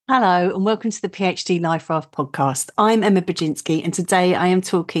Hello and welcome to the PhD Life Raft podcast. I'm Emma Brzezinski and today I am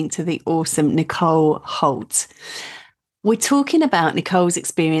talking to the awesome Nicole Holt. We're talking about Nicole's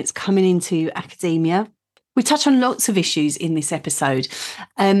experience coming into academia. We touch on lots of issues in this episode,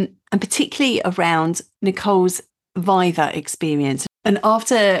 and particularly around Nicole's Viva experience. And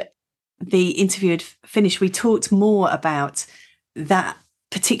after the interview had finished, we talked more about that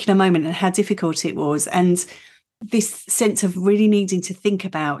particular moment and how difficult it was, and this sense of really needing to think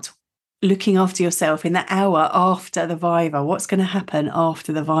about looking after yourself in that hour after the Viva. What's going to happen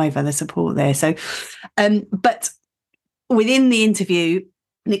after the Viva, the support there. So, but within the interview,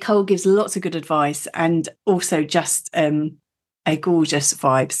 Nicole gives lots of good advice and also just a gorgeous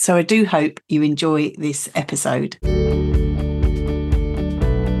vibe. So I do hope you enjoy this episode.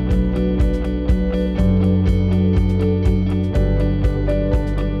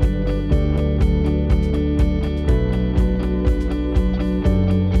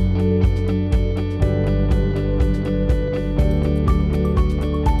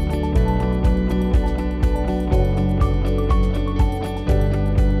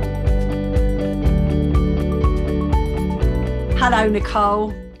 Hello,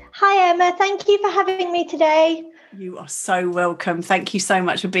 Nicole. Hi, Emma. Thank you for having me today. You are so welcome. Thank you so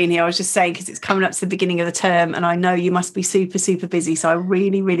much for being here. I was just saying, because it's coming up to the beginning of the term and I know you must be super, super busy. So I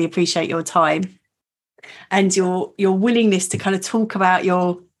really, really appreciate your time and your willingness to kind of talk about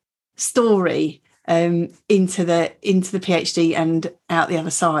your story into the PhD and out the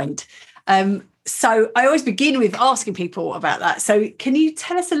other side. So I always begin with asking people about that. So can you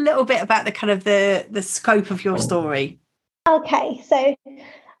tell us a little bit about the kind of the scope of your story? Okay, so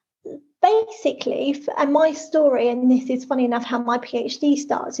basically, and my story, and this is funny enough how my PhD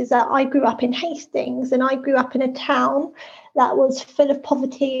starts, is that I grew up in Hastings and I grew up in a town that was full of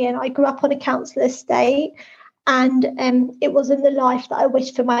poverty, and I grew up on a council estate, and it wasn't the life that I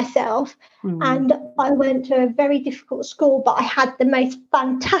wished for myself. And I went to a very difficult school, but I had the most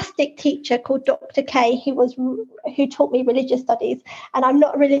fantastic teacher called Dr. K, who taught me religious studies. And I'm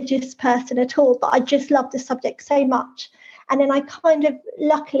not a religious person at all, but I just love the subject so much. And then I kind of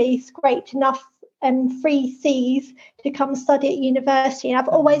luckily scraped enough free C's to come study at university. And I've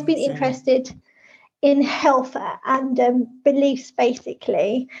always been interested in health and beliefs,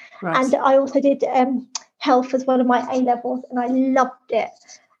 basically. Right. And I also did health as one of my A-levels, and I loved it.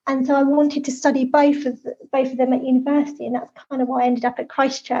 And so I wanted to study both of them at university, and that's kind of why I ended up at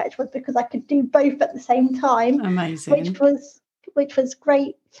Christ Church, was because I could do both at the same time. Amazing. Which was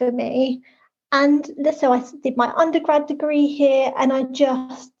great for me. And so I did my undergrad degree here, and I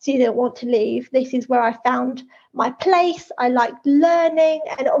just didn't want to leave. This is where I found my place. I liked learning,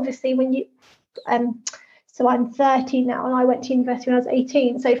 and obviously when you so I'm 30 now, and I went to university when I was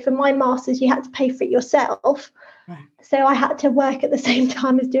 18. So for my master's, you had to pay for it yourself. Right. So I had to work at the same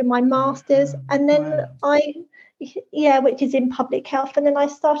time as doing my master's, and then which is in public health, and then I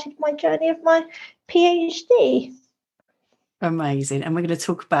started my journey of my PhD. Amazing. And we're going to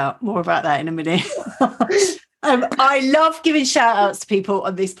talk more about that in a minute. I love giving shout outs to people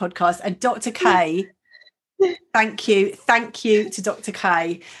on this podcast, and Dr. K, thank you to Dr.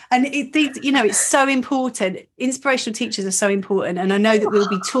 K. And it's so important. Inspirational teachers are so important. And I know that we'll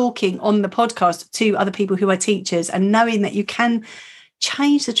be talking on the podcast to other people who are teachers, and knowing that you can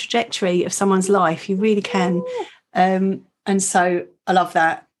change the trajectory of someone's life. You really can. And so I love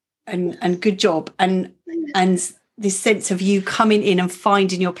that, and good job. And this sense of you coming in and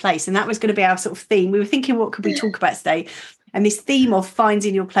finding your place. And that was going to be our sort of theme. We were thinking, what could we talk about today? And this theme of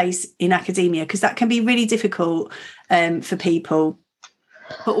finding your place in academia, because that can be really difficult for people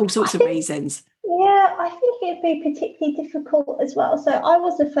for all sorts of reasons. Yeah, I think it'd be particularly difficult as well. So I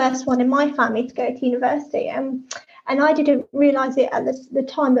was the first one in my family to go to university, and I didn't realise it at the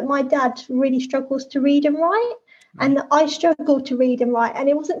time, but my dad really struggles to read and write. And I struggled to read and write. And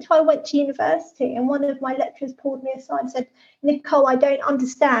it wasn't until I went to university and one of my lecturers pulled me aside and said, Nicole, I don't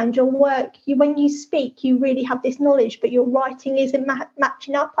understand your work. When you speak, you really have this knowledge, but your writing isn't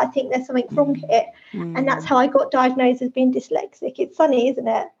matching up. I think there's something wrong here. And that's how I got diagnosed as being dyslexic. It's funny, isn't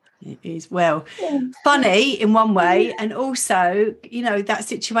it? It is. Well, funny in one way. And also, that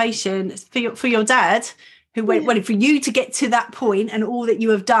situation for your dad, who went, well, for you to get to that point and all that you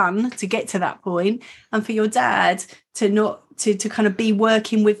have done to get to that point, and for your dad to not to kind of be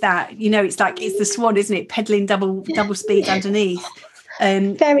working with that, it's like it's the swan, isn't it, pedaling double speed underneath.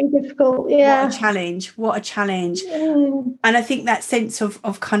 Very difficult. Yeah. What a challenge. And I think that sense of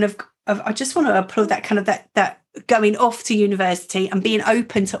I just want to applaud that kind of that going off to university and being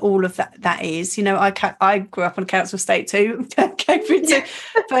open to all of that is, I grew up on a council estate too.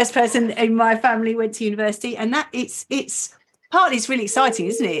 First person in my family went to university, and that it's partly it's really exciting,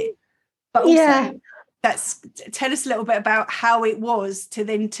 isn't it? But also tell us a little bit about how it was to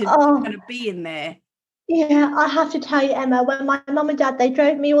kind of be in there. Yeah, I have to tell you, Emma, when my mum and dad, they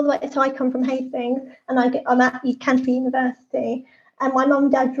drove me all the way, so I come from Hastings and I'm at Canterbury University, and my mum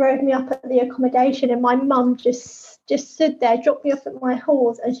and dad drove me up at the accommodation, and my mum just stood there, dropped me off at my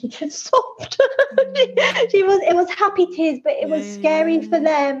halls, and she just sobbed. It was happy tears, but it was scary for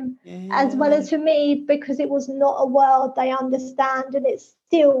them as well as for me, because it was not a world they understand, and it's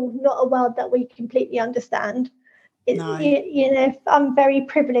still not a world that we completely understand. No. You know, I'm very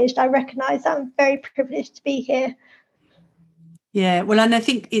privileged. I recognise that I'm very privileged to be here. Yeah, well, and I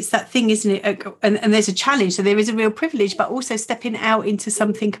think it's that thing, isn't it? And there's a challenge. So there is a real privilege, but also stepping out into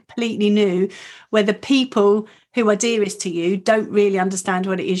something completely new where the people who are dearest to you don't really understand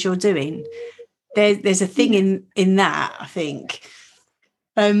what it is you're doing. There's a thing in that, I think.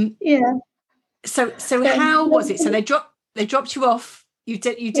 So how was it? So they dropped you off. You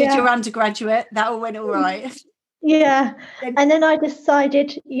did your undergraduate. That all went all right. Yeah. And then I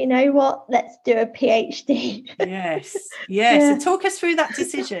decided, you know what, let's do a PhD. Yes. So talk us through that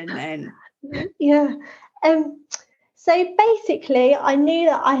decision then. Yeah. So basically, I knew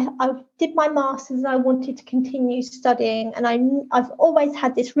that I did my master's and I wanted to continue studying. And I've always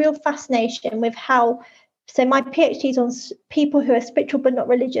had this real fascination with how, so my PhD is on people who are spiritual but not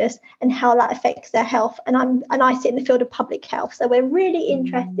religious and how that affects their health. And I sit in the field of public health. So we're really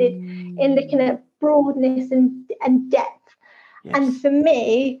interested in looking at broadness and depth. Yes. And for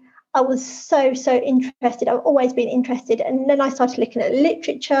me, I was so interested. I've always been interested. And then I started looking at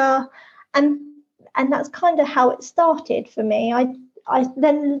literature, and that's kind of how it started for me. I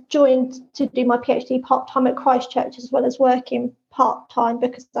then joined to do my PhD part-time at Christchurch, as well as working part-time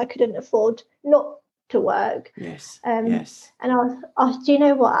because I couldn't afford not to work. Yes. And I do you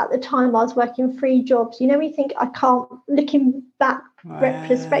know what? At the time, I was working 3 jobs. You know, we think I can't, looking back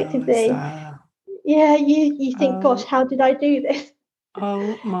retrospectively. Yeah, you think, gosh, how did I do this?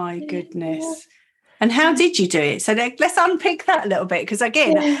 Oh my goodness. And how did you do it? So let's unpick that a little bit, because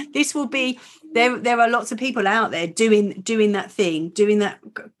again, this will be there are lots of people out there doing that thing, doing that,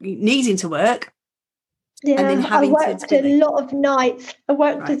 needing to work. Yeah, and then I worked a lot of nights. I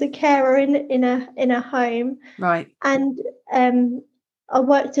worked as a carer in a home. Right. And I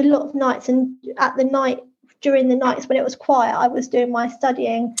worked a lot of nights, and during the nights when it was quiet, I was doing my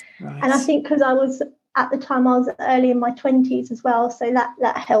studying. Right. And I think because at the time I was early in my 20s as well, so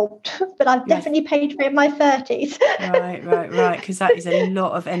that helped. But I've definitely paid for it in my 30s. Right. Because that is a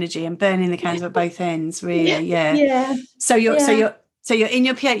lot of energy and burning the candle at both ends, really. Yeah. So you're in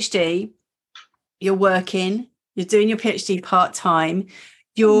your PhD, you're working, you're doing your PhD part time.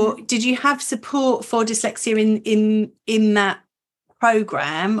 Did you have support for dyslexia in that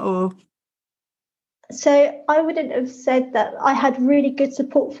program, or? So I wouldn't have said that I had really good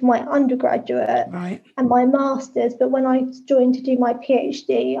support for my undergraduate and my master's, but when I joined to do my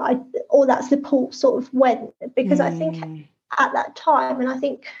PhD, all that support sort of went, because I think at that time, and I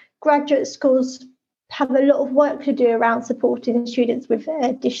think graduate schools have a lot of work to do around supporting students with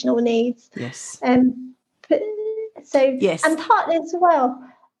additional needs. Yes. And partly as well,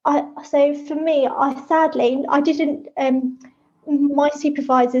 so for me, I didn't. My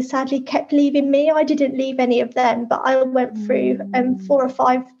supervisors sadly kept leaving me. I didn't leave any of them, but I went through 4 or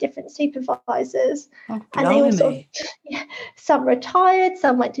 5 different supervisors. Oh, and they all some retired,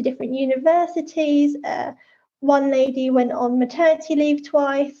 some went to different universities. One lady went on maternity leave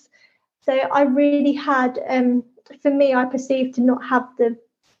twice. So I really had, for me, I perceived to not have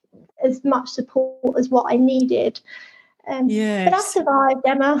as much support as what I needed. But I survived,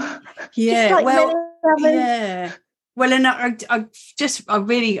 Emma. Yeah, yeah. Well, and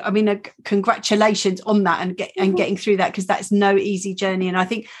congratulations on that and getting through that, because that's no easy journey. And I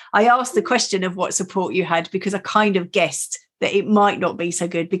think I asked the question of what support you had because I kind of guessed that it might not be so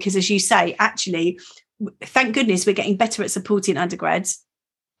good, because as you say, actually, thank goodness we're getting better at supporting undergrads.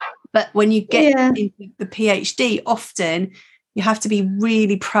 But when you get into the PhD, often you have to be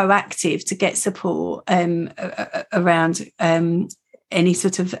really proactive to get support around any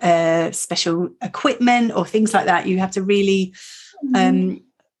sort of special equipment or things like that. You have to really be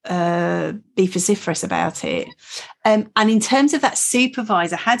vociferous about it. And in terms of that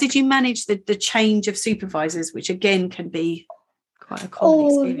supervisor, how did you manage the change of supervisors, which again can be quite a common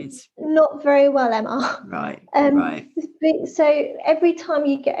experience. Not very well, Emma. Right. So every time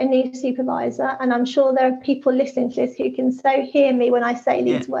you get a new supervisor, and I'm sure there are people listening to this who can so hear me when I say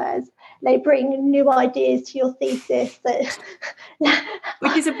these words, they bring new ideas to your thesis.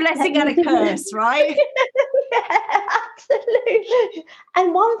 Which is a blessing and a curse, right? Yeah, absolutely.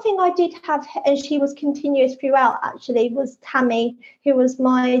 And one thing I did have, and she was continuous throughout actually, was Tammy, who was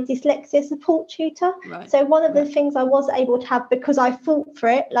my dyslexia support tutor. Right. So one of the things I was able to have, because I fought for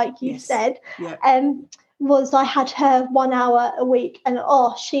it, like you said, was I had her 1 hour a week, and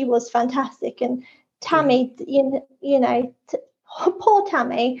she was fantastic. And Tammy, you know, poor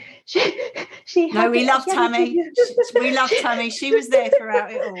Tammy. We love Tammy. We love Tammy. She was there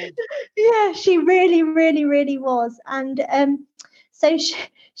throughout it all. Yeah, she really, really, really was. And so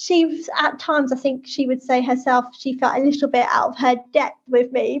she was, at times, I think she would say herself, she felt a little bit out of her depth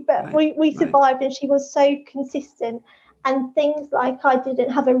with me, but we survived, and she was so consistent. And things like I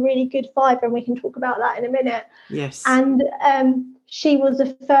didn't have a really good fiver, and we can talk about that in a minute. Yes. And she was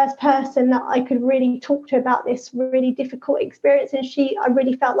the first person that I could really talk to about this really difficult experience. And I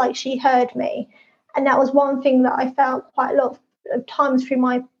really felt like she heard me. And that was one thing that I felt quite a lot of times through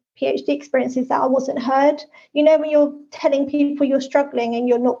my PhD experiences, that I wasn't heard. You know, when you're telling people you're struggling and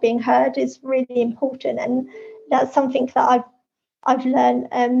you're not being heard, is really important. And that's something that I've learned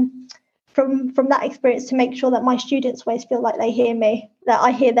from that experience, to make sure that my students always feel like they hear me, that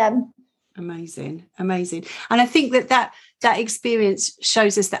I hear them. Amazing. And I think that experience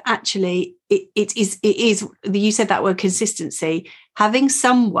shows us that actually it is you said that word, consistency. Having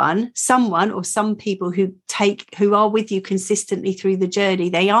someone or some people who are with you consistently through the journey.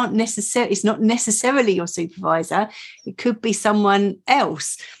 They aren't necessarily, it's not necessarily your supervisor. It could be someone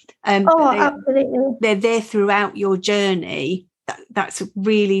else. Absolutely. They're there throughout your journey. That's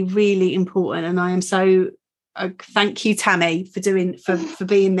really, really important. And I am so thank you, Tammy, for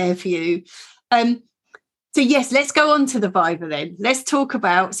being there for you. So yes, let's go on to the Viva then. Let's talk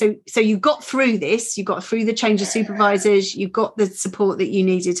about, so you got through this, you got through the change of supervisors, you got the support that you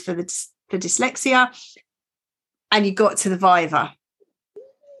needed for the dyslexia, and you got to the Viva.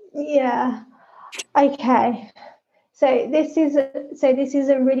 Yeah. Okay. So this is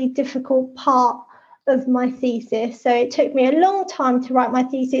a really difficult part of my thesis. So it took me a long time to write my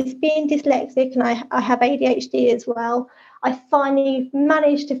thesis. Being dyslexic, and I have ADHD as well, I finally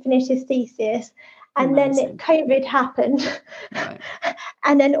managed to finish this thesis. And then COVID happened. Right.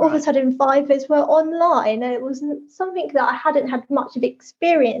 And then all of a sudden Vivas were online. And it was something that I hadn't had much of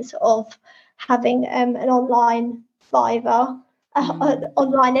experience of, having an online Viva.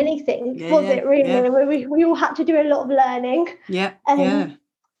 Online anything, was it really? Yeah. We all had to do a lot of learning.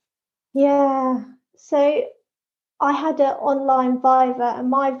 So I had an online Viva, and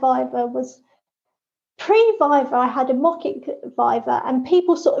my Viva was pre-Viva. I had a mock Viva, and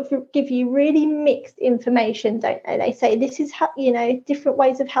people sort of give you really mixed information, don't they? They say this is how, different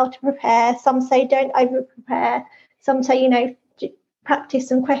ways of how to prepare. Some say don't over prepare. Some say, practice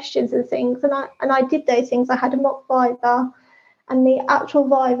some questions and things. And I did those things. I had a mock Viva. And the actual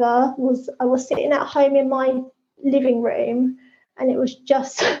Viva I was sitting at home in my living room, and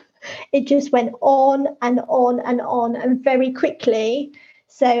it just went on and on and on, and very quickly.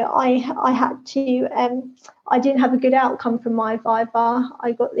 So I had to, I didn't have a good outcome from my Viva.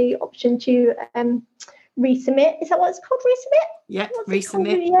 I got the option to resubmit. Is that what it's called? Resubmit? Yeah,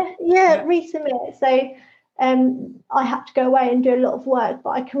 resubmit. Yeah, resubmit. So I had to go away and do a lot of work,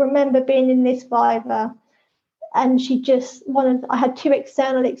 but I can remember being in this Viva. And I had two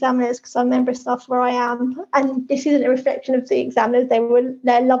external examiners, because I'm a member of staff where I am. And this isn't a reflection of the examiners.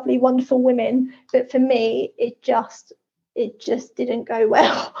 They're lovely, wonderful women. But for me, it just didn't go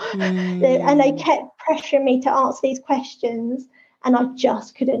well. And they kept pressuring me to answer these questions. And I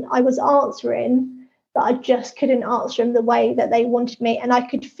just couldn't. I was answering, but I just couldn't answer them the way that they wanted me. And I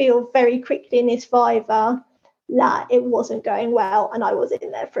could feel very quickly in this Viva that it wasn't going well, and I was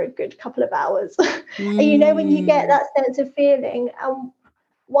in there for a good couple of hours. And when you get that sense of feeling,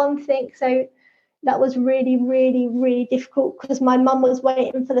 one thing, so that was really, really, really difficult, because my mum was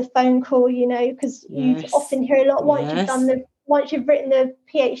waiting for the phone call, because you often hear a lot once you've written the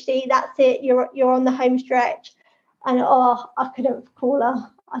PhD, that's it, you're on the home stretch. And I couldn't call her.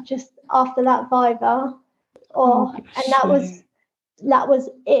 I just, after that Viva, and that was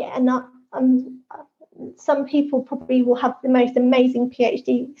it. And some people probably will have the most amazing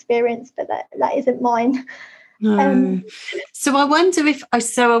PhD experience, but that isn't mine. No. So I wonder,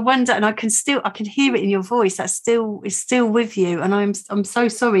 and I can hear it in your voice. It's still with you, and I'm so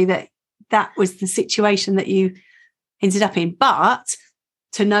sorry that was the situation that you ended up in. But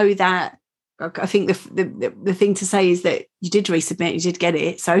to know that I think the thing to say is that you did resubmit, you did get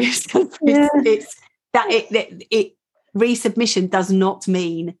it. So resubmission does not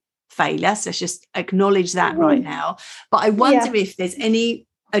mean failure. So let's just acknowledge that right now. But I wonder if there's any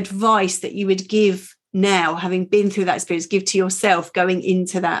advice that you would give now, having been through that experience, give to yourself going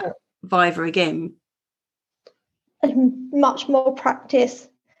into that Viva again. Much more practice,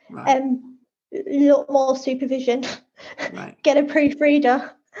 a lot more supervision, get a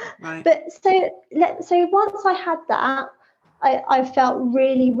proofreader. But so once I had that, I felt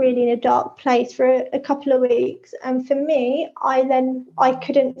really, really in a dark place for a couple of weeks. And for me, I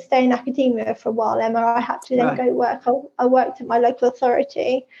couldn't stay in academia for a while, Emma. I had to then go work. I worked at my local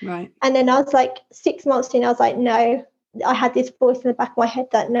authority. And then I was like 6 months in, I was like, no, I had this voice in the back of my head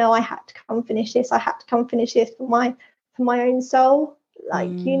that, no, I had to come finish this. I had to come finish this for my own soul. Like,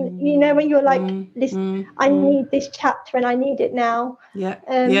 you know, when you're like, listen, I need this chapter and I need it now.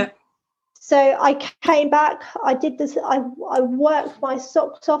 So I came back, I did this, I worked my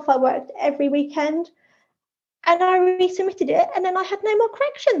socks off, I worked every weekend, and I resubmitted it, and then I had no more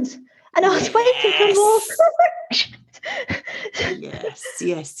corrections. And I was waiting for more corrections.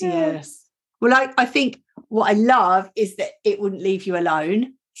 Yes. Well, I think what I love is that it wouldn't leave you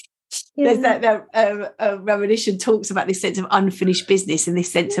alone. There's that Ramanujan talks about this sense of unfinished business and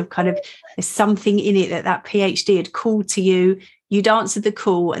this sense of kind of there's something in it that PhD had called to you. You'd answered the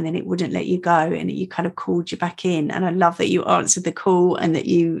call and then it wouldn't let you go, and you kind of called you back in. And I love that you answered the call and that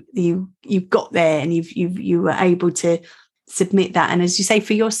you got there and you were able to submit that. And as you say,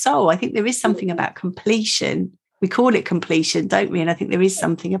 for your soul, I think there is something about completion. We call it completion, don't we? And I think there is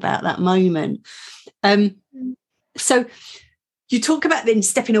something about that moment. So you talk about then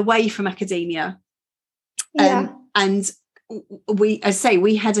stepping away from academia. And we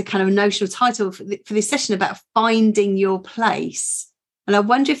had a kind of notional title for this session about finding your place. And I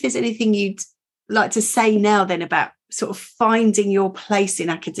wonder if there's anything you'd like to say now then about sort of finding your place in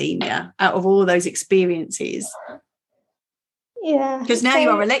academia out of all those experiences. Because now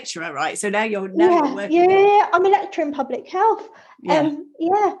you're a lecturer, right? So now you're working. I'm a lecturer in public health. And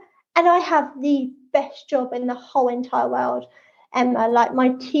I have the best job in the whole entire world. Like my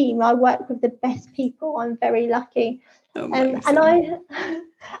team, I work with the best people. I'm very lucky. And I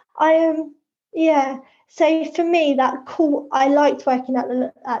am, So for me, that cool. I liked working at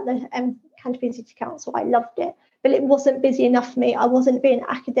the Canterbury City Council. I loved it, but it wasn't busy enough for me. I wasn't being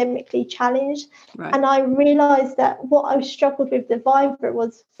academically challenged, and I realised that what I struggled with the Viva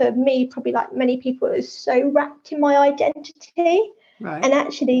was, for me, probably like many people, it was so wrapped in my identity. And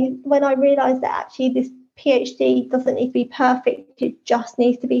actually, when I realised that actually this PhD doesn't need to be perfect, it just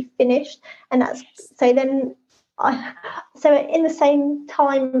needs to be finished, and that's so then. So in the same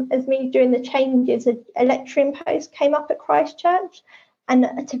time as me doing the changes, a lecturing post came up at Christchurch.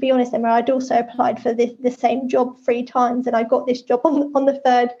 And to be honest, Emma, I'd also applied for the same job 3 times, and I got this job on the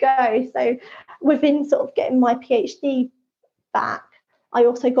 3rd go. So within sort of getting my PhD back, I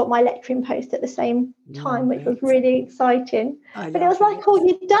also got my lecturing post at the same time, which was really exciting. But it was like all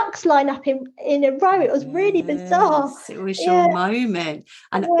your ducks line up in a row. It was really bizarre. It was your moment.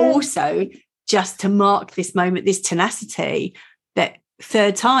 And also, just to mark this moment, this tenacity, that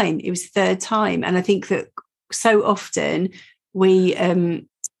 3rd time, it was 3rd time. And I think that so often we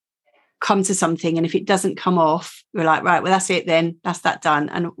come to something, and if it doesn't come off, we're like, right, well, that's it then, that's that done.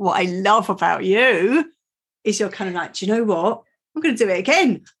 And what I love about you is you're kind of like, do you know what? I'm going to do it again.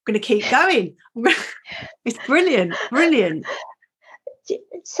 I'm going to keep going. It's brilliant.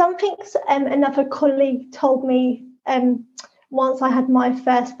 Something another colleague told me once I had my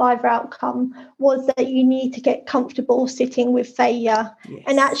first Viva outcome was that you need to get comfortable sitting with failure.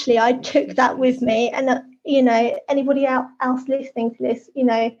 And actually I took that with me, and anybody else listening to this,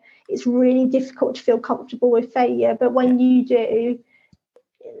 it's really difficult to feel comfortable with failure, but when you do,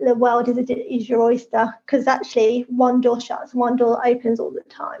 the world is your oyster, because actually one door shuts, one door opens all the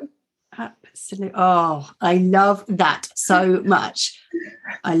time. Absolutely. Oh, I love that so much.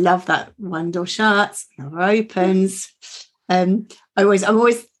 I love that. One door shuts, another opens. I'm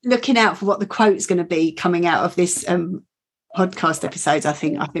always looking out for what the quote's going to be coming out of this podcast episode. I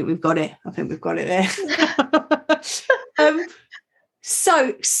think we've got it. I think we've got it there.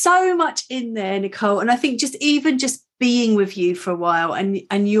 So much in there, Nicole, and I think just being with you for a while,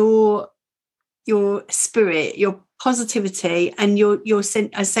 and your spirit, your positivity, and your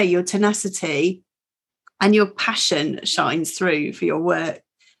tenacity and your passion shines through for your work.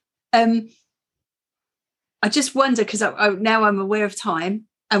 I just wonder, because now I'm aware of time,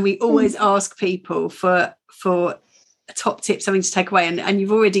 and we always ask people for a top tip, something to take away, and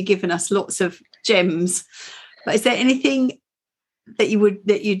you've already given us lots of gems. But is there anything that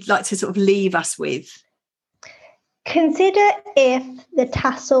you'd like to sort of leave us with? Consider if the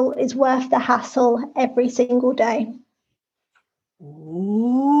tassel is worth the hassle every single day.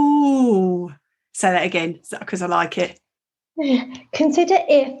 Ooh. Say that again, because I like it. Consider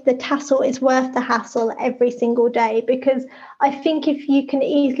if the tassel is worth the hassle every single day, because I think if you can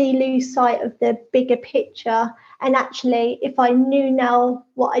easily lose sight of the bigger picture, and actually if I knew now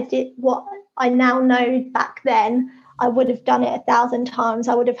what I now know back then, I would have done it 1,000 times.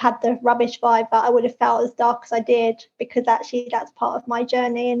 I would have had the rubbish vibe, but I would have felt as dark as I did, because actually that's part of my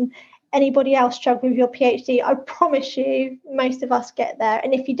journey. And anybody else struggle with your PhD, I promise you most of us get there.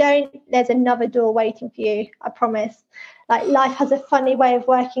 And if you don't, there's another door waiting for you, I promise. Like, life has a funny way of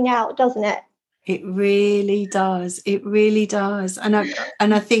working out, doesn't it? It really does. It really does. And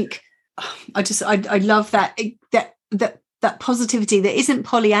I think I love that positivity that isn't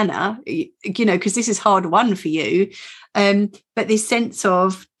Pollyanna, because this is hard won for you. But this sense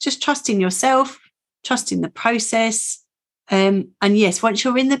of just trusting yourself, trusting the process. And yes, once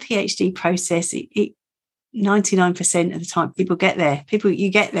you're in the PhD process, it 99% of the time people get there. You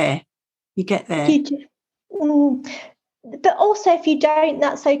get there. But also, if you don't,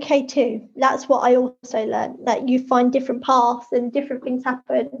 that's okay too. That's what I also learned, that you find different paths and different things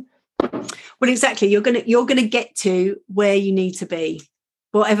happen. Well, exactly. You're gonna get to where you need to be,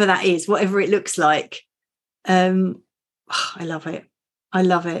 whatever that is, whatever it looks like. I love it. I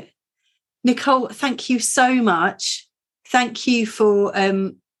love it. Nicole, thank you so much. Thank you for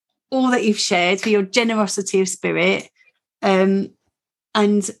all that you've shared, for your generosity of spirit, and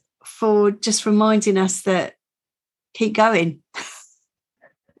for just reminding us that keep going.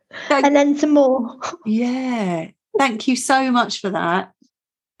 And then some more. Yeah. Thank you so much for that.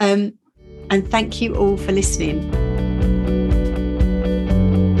 And thank you all for listening.